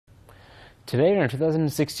Today in our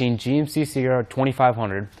 2016 GMC Sierra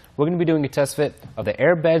 2500, we're going to be doing a test fit of the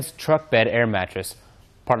AirBedz Truck Bed Air Mattress,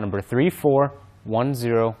 part number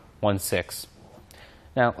 341016.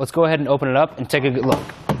 Now let's go ahead and open it up and take a good look.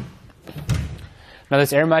 Now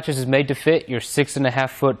this air mattress is made to fit your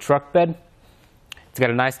 6.5-foot truck bed. It's got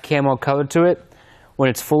a nice camo color to it. When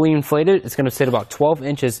it's fully inflated, it's going to sit about 12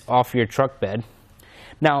 inches off your truck bed.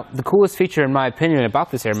 Now the coolest feature in my opinion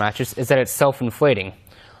about this air mattress is that it's self-inflating.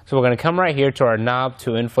 So we're going to come right here to our knob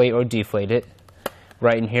to inflate or deflate it.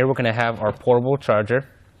 Right in here we're going to have our portable charger.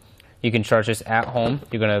 You can charge this at home.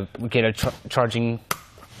 You're going to get a charging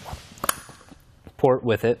port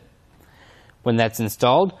with it. When that's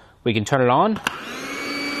installed, we can turn it on.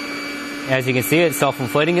 As you can see, it's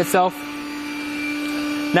self-inflating itself.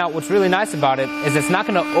 Now what's really nice about it is it's not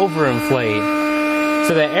going to overinflate.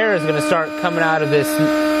 So the air is going to start coming out of this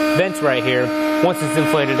vent right here once it's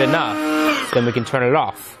inflated enough. Then we can turn it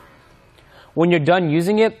off. When you're done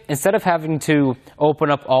using it, instead of having to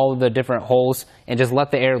open up all the different holes and just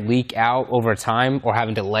let the air leak out over time or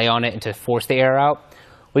having to lay on it and to force the air out,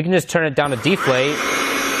 we can just turn it down to deflate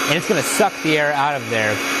and it's going to suck the air out of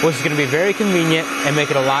there, which is going to be very convenient and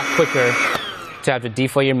make it a lot quicker to have to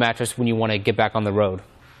deflate your mattress when you want to get back on the road.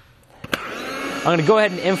 I'm going to go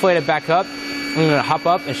ahead and inflate it back up. I'm going to hop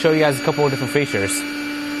up and show you guys a couple of different features.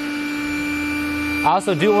 I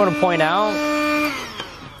also do want to point out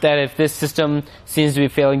that if this system seems to be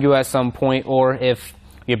failing you at some point, or if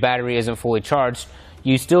your battery isn't fully charged,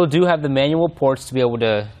 you still do have the manual ports to be able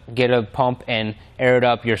to get a pump and air it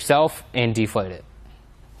up yourself and deflate it.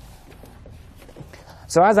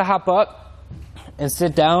 So as I hop up and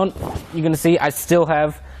sit down, you're going to see I still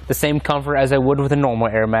have the same comfort as I would with a normal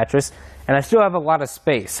air mattress, and I still have a lot of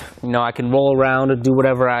space. You know, I can roll around and do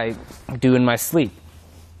whatever I do in my sleep.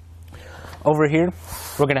 Over here,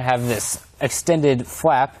 we're going to have this extended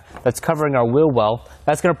flap that's covering our wheel well.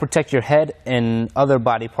 That's going to protect your head and other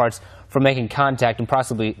body parts from making contact and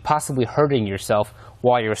possibly hurting yourself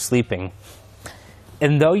while you're sleeping.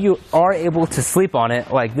 And though you are able to sleep on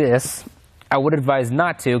it like this, I would advise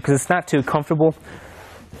not to because it's not too comfortable.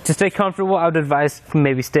 To stay comfortable, I would advise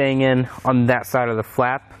maybe staying in on that side of the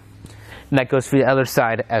flap. And that goes for the other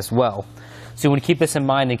side as well. So you want to keep this in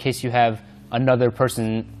mind in case you have another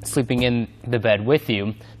person sleeping in the bed with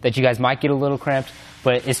you, that you guys might get a little cramped,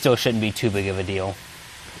 but it still shouldn't be too big of a deal.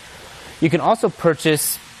 You can also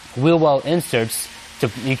purchase wheel well inserts.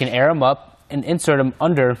 You can air them up and insert them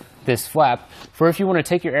under this flap for if you want to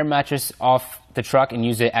take your air mattress off the truck and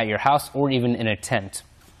use it at your house or even in a tent.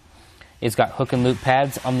 It's got hook and loop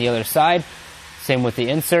pads on the other side. Same with the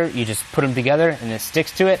insert. You just put them together and it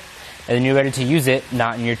sticks to it, and then you're ready to use it,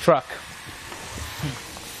 not in your truck.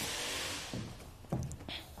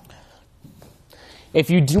 If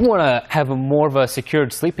you do want to have more of a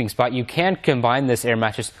secured sleeping spot, you can combine this air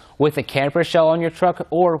mattress with a camper shell on your truck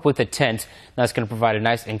or with a tent. That's going to provide a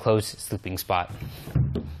nice enclosed sleeping spot.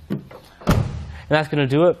 And that's going to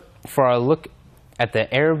do it for our look at the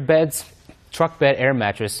AirBedz Truck Bed Air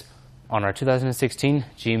Mattress on our 2016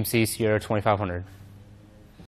 GMC Sierra 2500.